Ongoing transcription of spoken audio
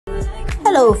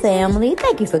Hello, family.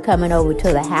 Thank you for coming over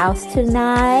to the house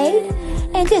tonight.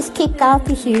 And just kick off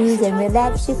your shoes and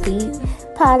relax your feet.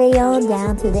 Party on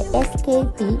down to the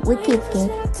SK beat. We're kicking.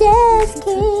 Just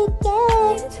kicking.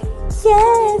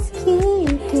 Just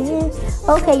kicking.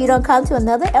 Okay, you don't come to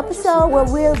another episode where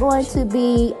we're going to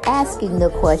be asking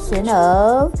the question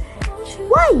of,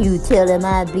 why you telling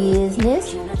my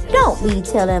business? Don't be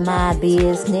telling my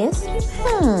business.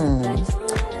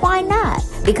 Why not?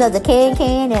 Because a can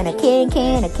and a can,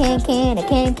 a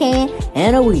can,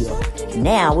 and a wheel.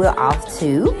 Now we're off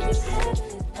to...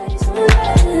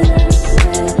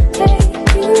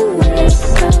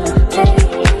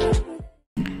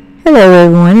 Hello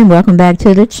everyone, and welcome back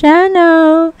to the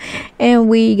channel. And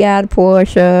we got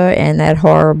Porsha and that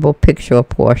horrible picture of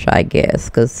Porsha, I guess,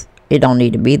 because it don't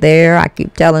need to be there. I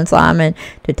keep telling Simon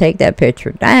to take that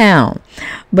picture down.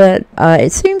 But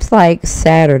it seems like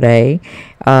Saturday,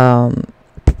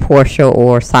 Porsha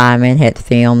or Simon had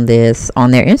filmed this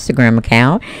on their Instagram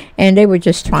account, and they were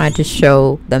just trying to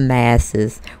show the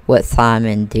masses what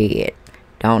Simon did.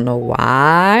 Don't know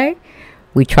why.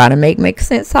 We try to make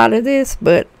sense out of this,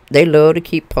 but they love to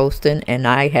keep posting, and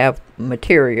I have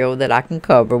material that I can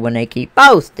cover when they keep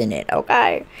posting it,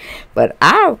 okay? But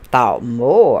I thought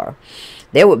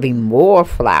there would be more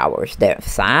flowers that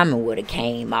Simon would have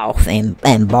came off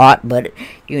and bought, but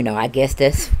you know, I guess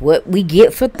that's what we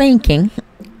get for thinking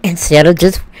instead of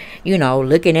just, you know,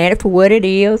 looking at it for what it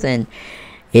is and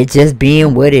it just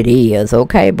being what it is,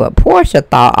 okay? But Porsha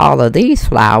thought all of these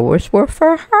flowers were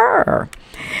for her.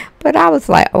 But I was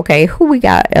like, okay, who we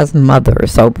got as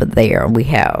mothers over there? We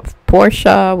have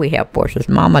Porsha, we have Porsha's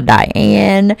mama,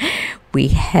 Diane, we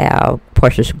have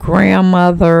Porsha's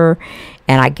grandmother,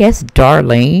 and I guess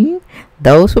Darlene.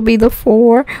 Those would be the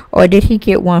four. Or did he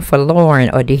get one for Lauren,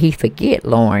 or did he forget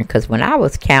Lauren? Because when I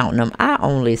was counting them, I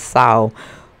only saw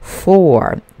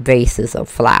 4 vases of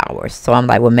flowers. So I'm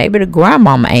like, well, maybe the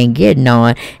grandmama ain't getting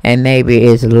on, and maybe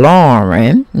it's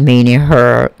Lauren, meaning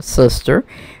her sister,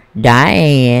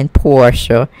 Diane,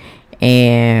 Porsha,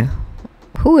 and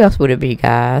who else would it be,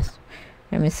 guys?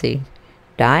 Let me see.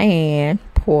 Diane,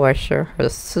 Porsha, her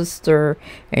sister,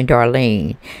 and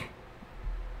Darlene.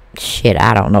 Shit,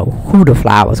 I don't know who the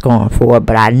flower's going for,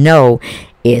 but I know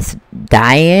it's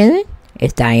Diane,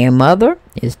 it's Diane mother,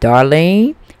 it's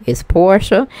Darlene, it's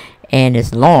Porsha, and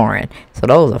it's Lauren. So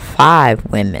those are 5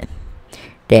 women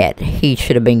that he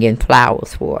should have been getting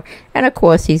flowers for. And of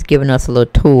course, he's giving us a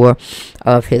little tour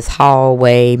of his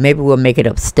hallway. Maybe we'll make it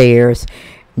upstairs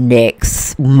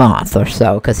next month or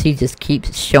so, because he just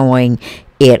keeps showing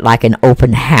it like an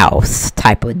open house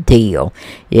type of deal.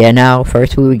 You know,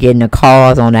 first we were getting the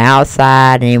cars on the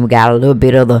outside, and then we got a little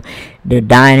bit of the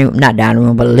not dining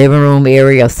room, but living room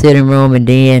area, sitting room, and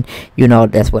then, you know,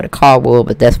 that's where the car was,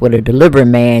 but that's where the delivery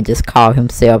man just called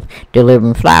himself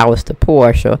delivering flowers to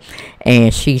Porsha,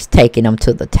 and she's taking them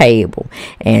to the table,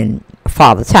 and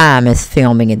Father Time is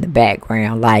filming in the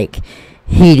background like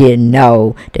he didn't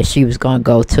know that she was going to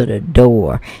go to the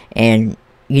door and,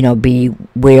 you know, be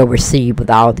well received with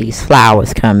all these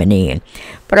flowers coming in.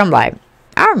 But I'm like,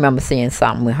 I remember seeing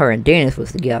something when her and Dennis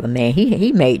was together, man.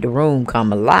 He made the room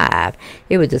come alive.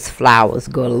 It was just flowers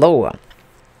galore.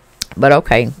 But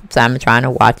okay, Simon trying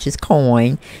to watch his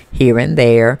coin here and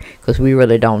there, because we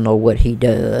really don't know what he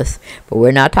does. But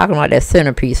we're not talking about that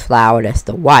centerpiece flower. That's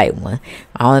the white one.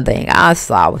 The only thing I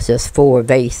saw was just 4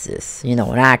 vases, you know,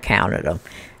 when I counted them.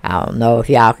 I don't know if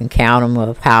y'all can count them,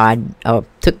 of how I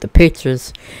took the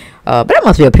pictures. But that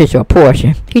must be a picture of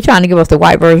Porsha. He trying to give us the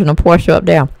white version of Porsha up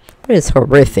there. But it's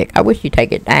horrific. I wish you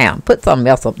take it down. Put something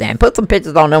else up there. Put some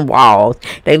pictures on them walls.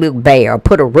 They look bare.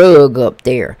 Put a rug up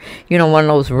there. You know, one of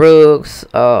those rugs.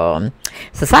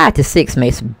 Society 6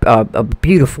 makes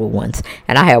beautiful ones.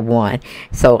 And I have one.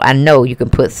 So I know you can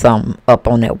put some up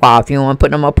on that wall. If you want to put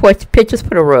them up pictures,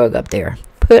 put a rug up there.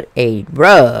 Put a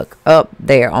rug up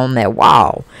there on that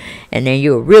wall, and then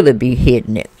you'll really be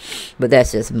hitting it. But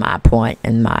that's just my point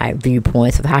and my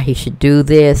viewpoints of how he should do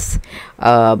this.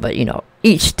 But you know,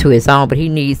 each to his own. But he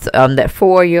needs that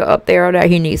foyer up there,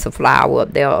 he needs a flower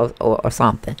up there or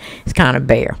something. It's kind of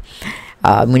bare.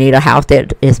 We need a house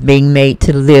that is being made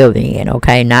to live in,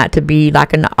 okay, not to be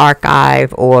like an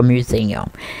archive or a museum.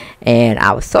 And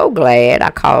I was so glad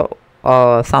I caught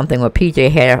something where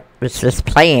PJ was just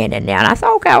playing in there, and I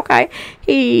said, okay,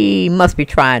 he must be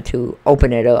trying to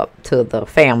open it up to the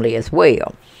family as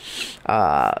well,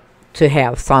 to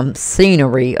have some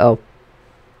scenery of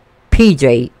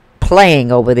PJ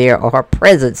playing over there, or her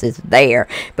presence is there,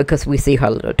 because we see her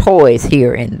little toys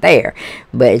here and there.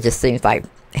 But it just seems like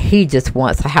he just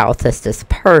wants a house that's just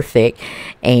perfect,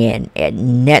 and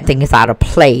nothing is out of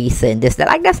place, and this that.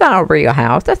 Like, that's not a real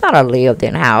house. That's not a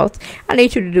lived-in house. I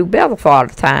need you to do better for all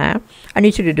the time. I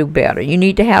need you to do better. You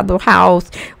need to have the house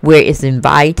where it's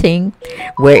inviting,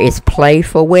 where it's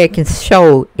playful, where it can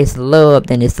show it's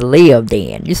loved and it's lived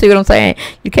in. You see what I'm saying?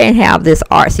 You can't have this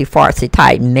artsy-fartsy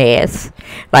type mess,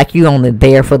 like you only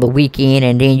there for the weekend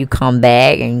and then you come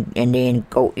back and then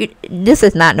go. This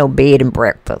is not no bed and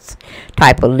breakfast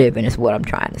type of living, is what I'm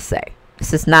trying to say.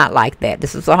 This is not like that.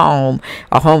 This is a home.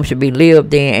 A home should be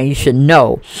lived in, and you should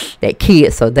know that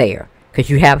kids are there, because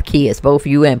you have kids, both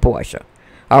you and Porsha.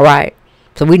 All right?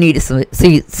 So we need to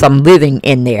see some living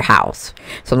in their house.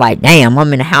 So like, damn,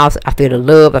 I'm in the house. I feel the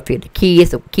love. I feel the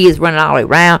kids. The kids running all the way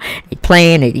around. They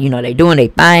playing. They, they doing their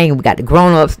thing. We got the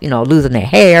grown-ups, losing their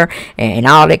hair and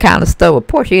all that kind of stuff. Well,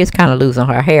 Porsha is kind of losing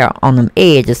her hair on them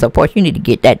edges. So, Porsha, you need to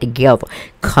get that together.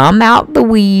 Come out the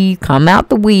weave. Come out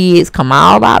the wigs. Come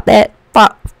all out that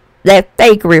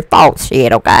fakery false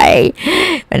shit, okay?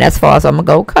 And that's as far as I'm gonna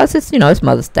go, because it's it's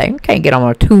Mother's Day. Can't get on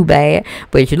her too bad,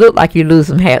 but you look like you lose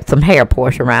some hair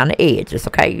Porsha, around the edges,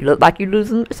 okay? You look like you're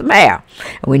losing some hair,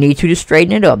 and we need you to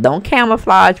straighten it up. Don't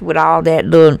camouflage with all that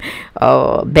little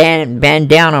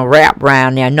bandana wrap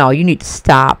around there. No, you need to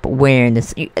stop wearing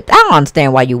this. I don't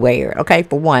understand why you wear it, okay?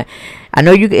 For one, I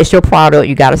know it's your product,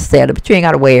 you gotta sell it, but you ain't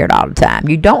gotta wear it all the time.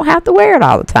 You don't have to wear it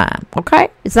all the time, okay?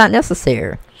 It's not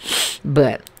necessary,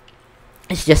 but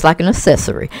it's just like an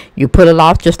accessory. You pull it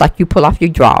off just like you pull off your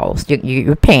drawers,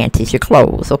 your panties, your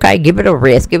clothes, okay? Give it a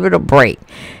rest. Give it a break.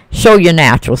 Show your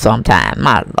natural sometime.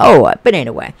 My Lord. But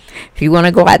anyway, if you want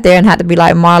to go out there and have to be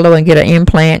like Marlo and get an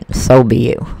implant, so be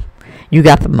it. You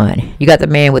got the money. You got the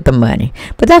man with the money.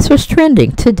 But that's what's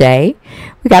trending today.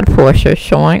 We got Porsha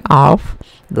showing off,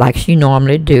 like she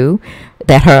normally do,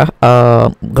 that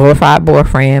her glorified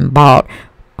boyfriend bought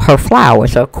her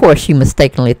flowers. So of course she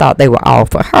mistakenly thought they were all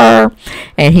for her,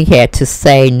 and he had to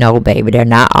say, no baby, they're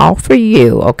not all for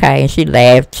you, okay? And she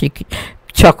laughed, she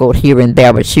chuckled here and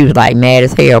there, but she was like mad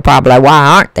as hell, probably like,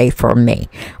 why aren't they for me,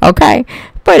 okay?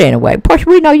 But anyway, Porsha,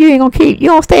 we know you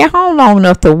don't stay at home long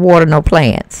enough to water no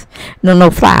plants, no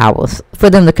flowers,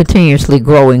 for them to continuously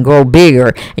grow and grow bigger,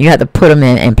 and you have to put them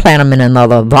in and plant them in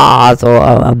another vase or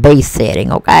a base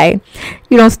setting, okay?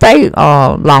 You don't stay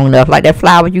long enough. Like that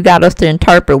flower, you got us to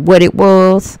interpret what it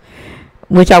was,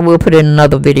 which I will put in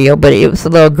another video, but it was a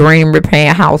little green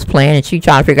repair house plant, and she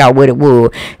trying to figure out what it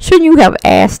was. Shouldn't you have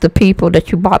asked the people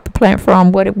that you bought the plant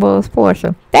from what it was,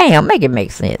 Porsha? Damn, make it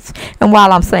make sense. And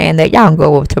while I'm saying that, y'all can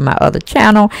go over to my other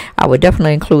channel. I would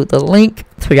definitely include the link,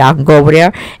 so y'all can go over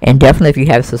there, and definitely if you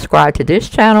have subscribed to this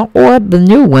channel or the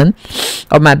new one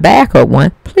or my backup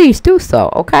one, please do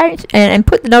so, okay? And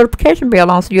put the notification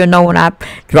bell on so you'll know when I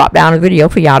drop down a video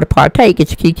for y'all to partake.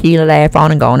 Get your kiki to laugh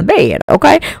on and go to bed,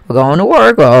 okay? Or going to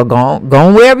work, or going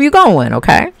wherever you're going,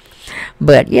 okay?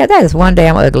 But yeah, that is one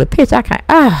damn ugly picture.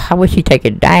 I wish you take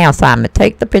it down, Simon.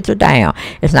 Take the picture down.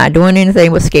 It's not doing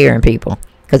anything but scaring people.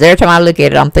 Because every time I look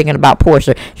at it, I'm thinking about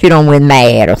Porsha. She don't win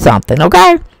mad or something,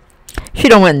 okay? She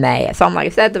don't win mad. So I'm like,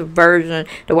 is that the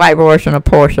white version of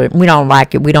Porsha? We don't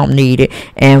like it. We don't need it.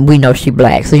 And we know she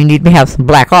black. So you need to have some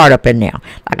black art up in there.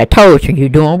 Like I told you, you're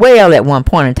doing well at one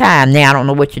point in time. Now I don't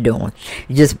know what you're doing.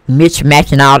 You're just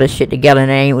matching all this shit together,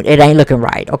 and it ain't looking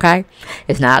right, okay?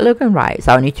 It's not looking right.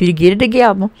 So I need you to get it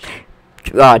together.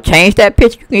 Change that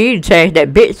picture. You can even change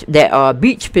that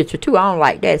beach picture too. I don't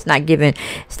like that. It's not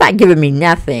giving me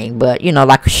nothing but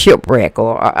like a shipwreck,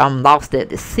 or I'm lost at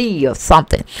the sea or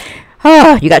something.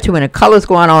 You got too many colors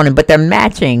going on, but they're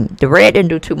matching. The red didn't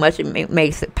do too much. It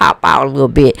makes it pop out a little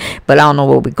bit, but I don't know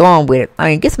where we're going with it. I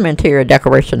mean, get some interior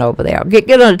decoration over there. Get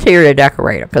an interior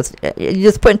decorator, because you're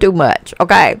just putting too much,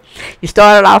 okay? You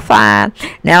started off fine.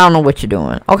 Now I don't know what you're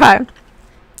doing, okay?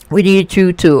 We need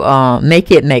you to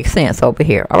make it make sense over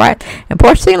here, all right? And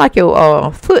Porsha, seem like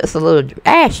your foot's a little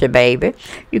ashy, baby.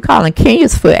 You calling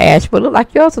Kenya's foot ashy, but look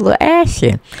like yours a little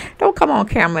ashy. Don't come on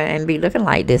camera and be looking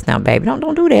like this now, baby.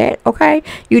 Don't do that, okay?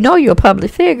 You know you're a public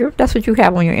figure. That's what you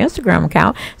have on your Instagram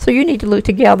account. So you need to look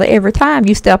together every time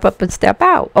you step up and step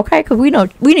out, okay? Because we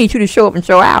need you to show up and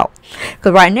show out.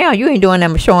 Because right now you ain't doing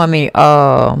them showing me,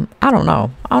 I don't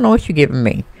know what you're giving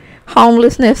me.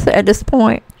 Homelessness at this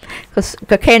point. Because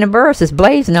Kandiburruss is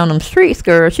blazing on them streets,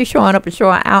 girl. She's showing up and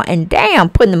showing out, and damn,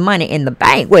 putting the money in the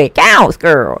bank where it counts,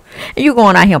 girl. And you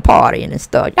going out here partying and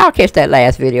stuff. Y'all catch that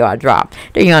last video I dropped.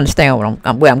 Then you understand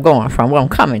where I'm going from, where I'm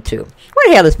coming to. Where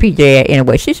the hell is PJ at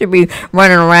anyway? She should be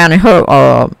running around in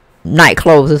her night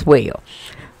clothes as well,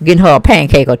 getting her a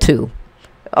pancake or two.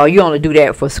 Or you only do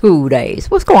that for school days.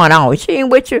 What's going on? She ain't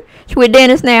with you? She with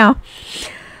Dennis now?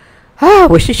 Oh,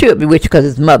 well, she should be with you because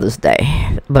it's Mother's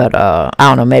Day. But I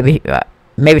don't know, maybe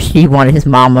she wanted his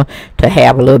mama to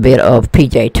have a little bit of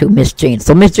PJ too, Miss Gina.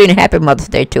 So Miss Gina, happy Mother's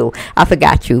Day too. I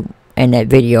forgot you in that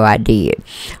video I did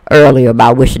earlier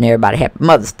about wishing everybody happy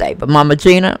Mother's Day. But Mama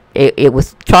Gina, it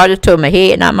was charged to my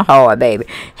head, not my heart, baby.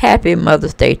 Happy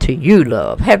Mother's Day to you,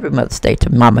 love. Happy Mother's Day to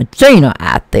Mama Gina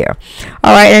out there.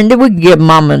 All right, and then we can give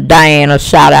Mama Diane a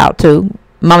shout out too.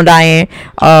 Mama Diane,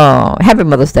 happy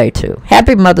Mother's Day too.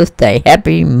 Happy Mother's Day.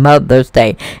 Happy Mother's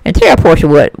Day. And tell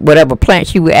Porsha whatever plant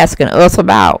she was asking us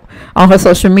about on her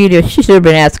social media, she should have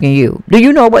been asking you. Do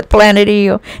you know what plant it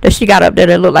is that she got up there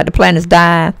that look like the plant is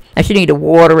dying? And she need to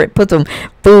water it, put some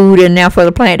food in there for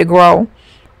the plant to grow.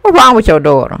 What's wrong with your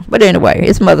daughter? But anyway,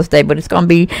 it's Mother's Day, but it's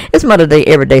Mother's Day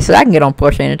every day, so I can get on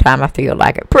Porsha anytime I feel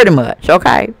like it. Pretty much,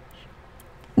 okay?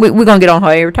 We're going to get on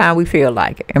her every time we feel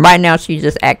like it. And right now, she's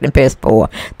just acting piss poor,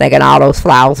 thinking all those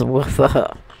flowers were for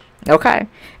her. Okay?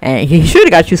 And he should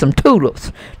have got you some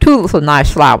tulips. Tulips are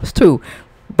nice flowers, too.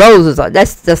 Roses,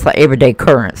 that's just an everyday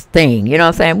occurrence thing. You know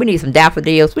what I'm saying? We need some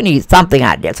daffodils. We need something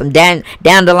out there. Some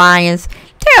dandelions.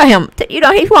 Tell him, he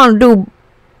want to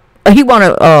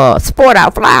sport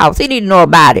out flowers. He need to know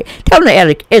about it. Tell him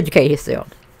to educate himself.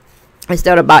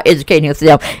 Instead of about educating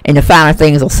himself in the finer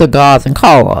things of cigars and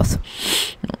cars.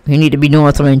 You need to be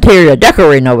doing some interior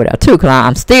decorating over there too, because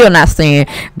I'm still not seeing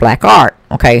black art.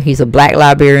 Okay, he's a black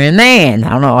Liberian man. I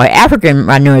don't know, an African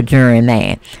Nigerian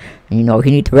man. You know,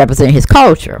 he needs to represent his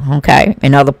culture, okay,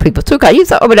 and other people too. Cause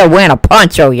he's over there wearing a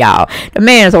poncho, y'all. The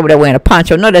man is over there wearing a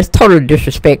poncho. No, that's total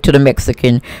disrespect to the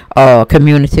Mexican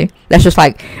community. That's just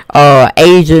like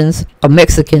Asians or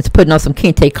Mexicans putting on some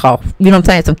kente cloth. You know what I'm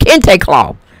saying? Some kente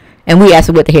cloth. And we asked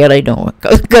them what the hell they doing.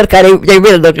 Cause they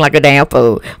really look like a damn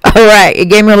fool. All right. It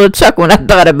gave me a little chuckle when I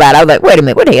thought about it. I was like, wait a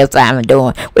minute. What the hell Simon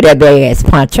doing with that big ass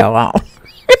poncho on?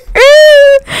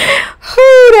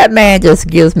 That man just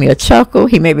gives me a chuckle.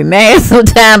 He may be mad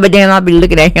sometimes, but then I'll be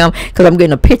looking at him because I'm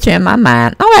getting a picture in my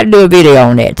mind. I'll have to do a video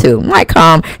on that too. Might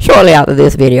come shortly after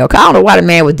this video. Cause I don't know why the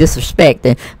man was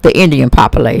disrespecting the Indian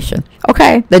population.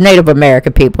 Okay? The Native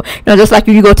American people. You know, just like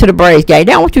you go to the Braves game.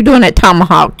 They don't want you doing that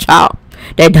tomahawk chop.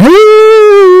 That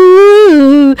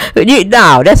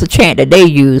no, that's a chant that they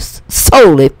use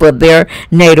solely for their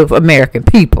Native American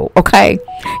people. Okay,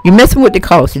 you're messing with the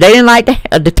culture. They didn't like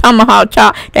the tomahawk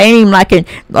chop. They ain't even liking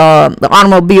the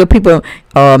automobile people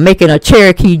making a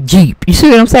Cherokee Jeep. You see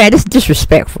what I'm saying? This is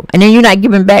disrespectful. And then you're not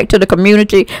giving back to the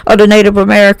community of the Native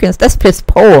Americans. That's piss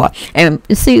poor. And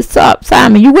you see,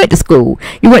 Simon, you went to school.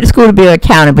 You went to school to be an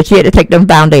accountant, but you had to take them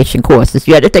foundation courses.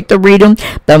 You had to take the reading,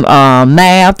 the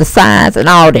math, the science, and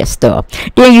all that stuff.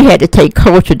 Then you had to take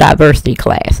cultural diversity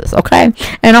classes. Okay,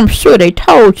 and I'm sure they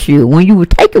told you when you were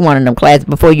taking one of them classes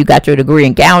before you got your degree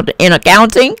in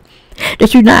accounting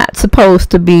that you're not supposed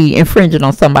to be infringing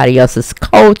on somebody else's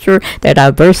culture, their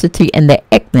diversity, and their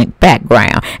ethnic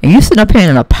background. And you sitting up here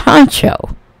in a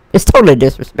poncho. It's totally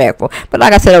disrespectful. But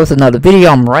like I said, that was another video.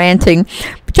 I'm ranting.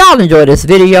 But y'all enjoy this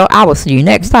video. I will see you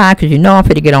next time, because you know I'm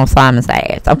finna get on Simon's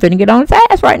ass. I'm finna get on his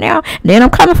ass right now. And then I'm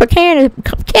coming for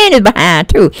Candy's behind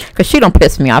too, because she don't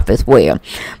piss me off as well.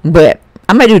 But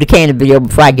I might do the Candy video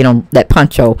before I get on that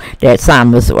poncho that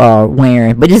Simon was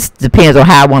wearing. But it just depends on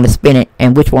how I want to spin it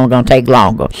and which one's going to take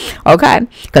longer. Okay?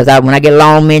 Because when I get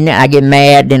long in it, I get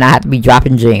mad. Then I have to be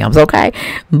dropping gems. Okay?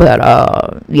 But,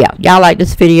 yeah. Y'all like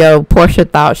this video. Porsha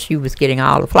thought she was getting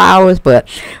all the flowers. But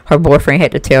her boyfriend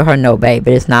had to tell her, no,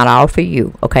 baby. It's not all for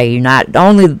you. Okay? You're not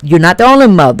the only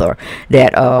mother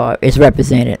that is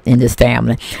represented in this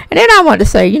family. And then I want to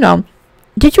say, you know,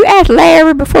 did you ask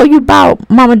Larry before you bought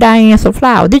Mama Diane some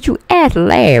flowers? Did you ask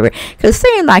Larry? Because it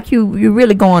seems like you're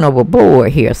really going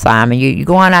overboard here, Simon. You're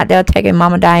going out there taking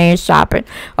Mama Diane shopping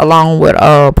along with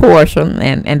Porsha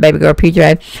and baby girl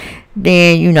PJ.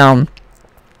 Then, you know,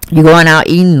 you're going out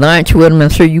eating lunch with them. I'm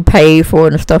sure you paid for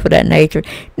it and stuff of that nature.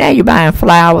 Now you're buying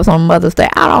flowers on Mother's Day.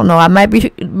 I don't know. I might be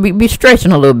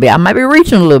stretching a little bit. I might be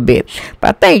reaching a little bit.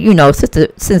 But I think, you know,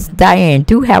 since Diane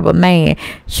do have a man,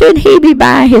 shouldn't he be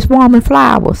buying his woman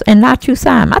flowers and not you,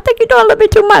 Simon? I think you're doing a little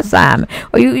bit too much, Simon.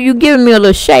 Or you giving me a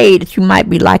little shade that you might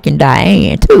be liking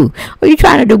Diane too. Or you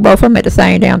trying to do both of them at the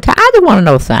same damn time? I just want to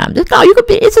know, Simon. Just know,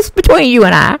 it's just between you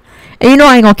and I. And you know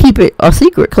I ain't going to keep it a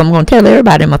secret, because I'm going to tell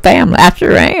everybody in my family. I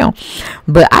sure am.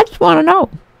 But I just want to know.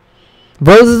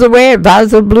 Roses are red,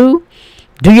 violets are blue.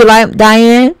 Do you like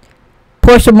Diane?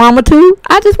 Porsha mama too?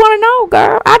 I just want to know,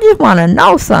 girl. I just want to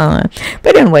know, son.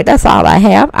 But anyway, that's all I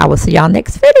have. I will see y'all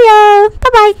next video.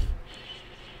 Bye-bye.